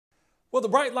Well, the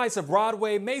bright lights of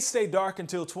Broadway may stay dark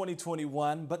until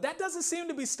 2021, but that doesn't seem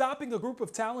to be stopping a group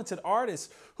of talented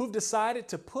artists who've decided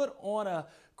to put on a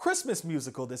Christmas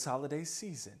musical this holiday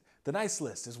season. The Nice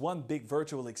List is one big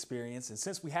virtual experience, and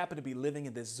since we happen to be living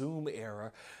in this Zoom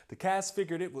era, the cast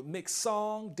figured it would mix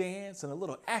song, dance, and a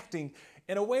little acting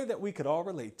in a way that we could all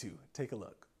relate to. Take a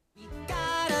look. We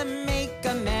gotta make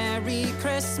a Merry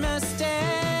Christmas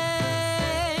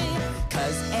Day,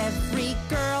 'cause every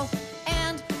girl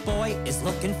and boy is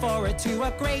looking forward to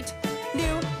a great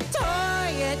new toy.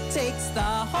 It takes the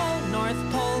whole North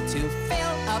Pole to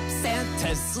fill up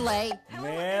Santa's sleigh.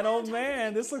 Man, oh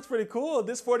man, this looks pretty cool.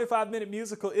 This 45-minute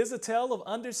musical is a tale of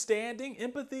understanding,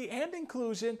 empathy, and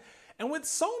inclusion. And with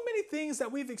so many things that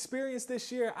we've experienced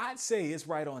this year, I'd say it's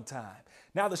right on time.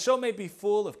 Now, the show may be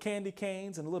full of candy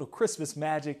canes and a little Christmas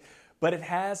magic, but it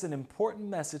has an important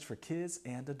message for kids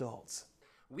and adults.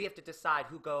 We have to decide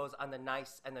who goes on the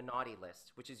nice and the naughty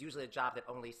list, which is usually a job that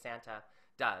only Santa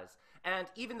does. And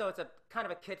even though it's a kind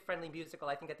of a kid-friendly musical,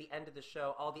 I think at the end of the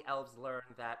show, all the elves learn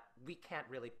that we can't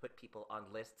really put people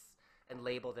on lists and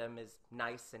label them as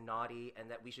nice and naughty,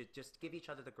 and that we should just give each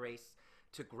other the grace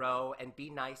to grow and be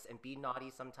nice and be naughty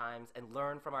sometimes and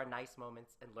learn from our nice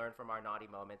moments and learn from our naughty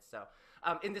moments. So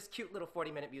in this cute little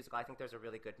 40-minute musical, I think there's a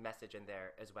really good message in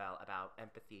there as well about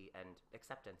empathy and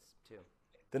acceptance too.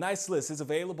 The Nice List is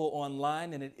available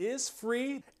online and it is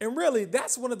free. And really,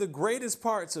 that's one of the greatest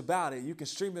parts about it. You can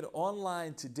stream it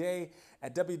online today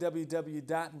at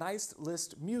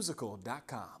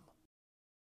www.nicelistmusical.com.